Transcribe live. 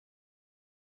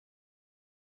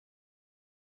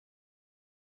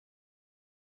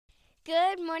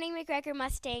Good morning, McGregor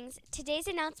Mustangs. Today's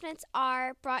announcements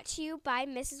are brought to you by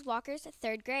Mrs. Walker's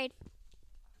 3rd grade.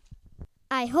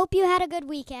 I hope you had a good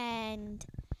weekend.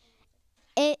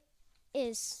 It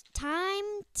is time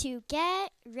to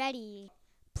get ready.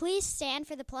 Please stand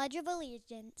for the Pledge of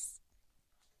Allegiance.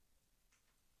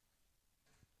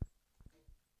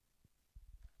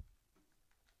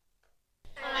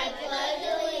 I pledge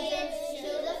allegiance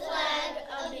to the flag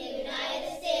of the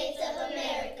United States of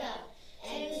America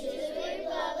and to the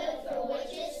republic for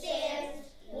which it stands,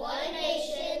 one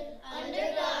nation,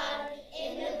 under God,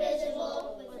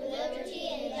 indivisible, with liberty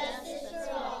and justice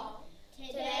for all.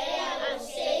 Today I will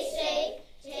stay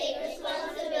safe, take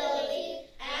responsibility,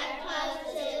 act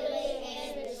positively,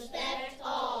 and respect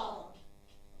all.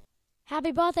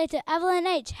 Happy birthday to Evelyn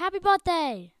H. Happy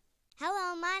birthday!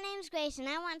 Hello, my name's Grace, and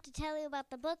I want to tell you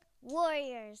about the book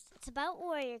Warriors. It's about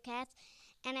warrior cats,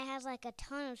 and it has like a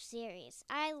ton of series.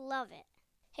 I love it.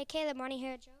 Hey, Caleb, want to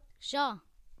hear a joke? Sure.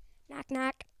 Knock,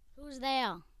 knock. Who's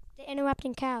there? The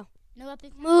interrupting cow.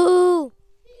 Interrupting. Moo!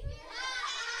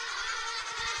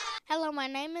 Hello, my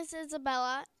name is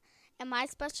Isabella, and my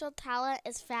special talent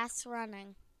is fast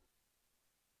running.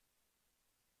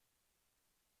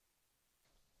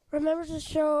 Remember to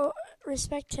show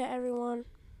respect to everyone.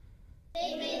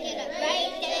 They make it a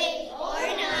great day.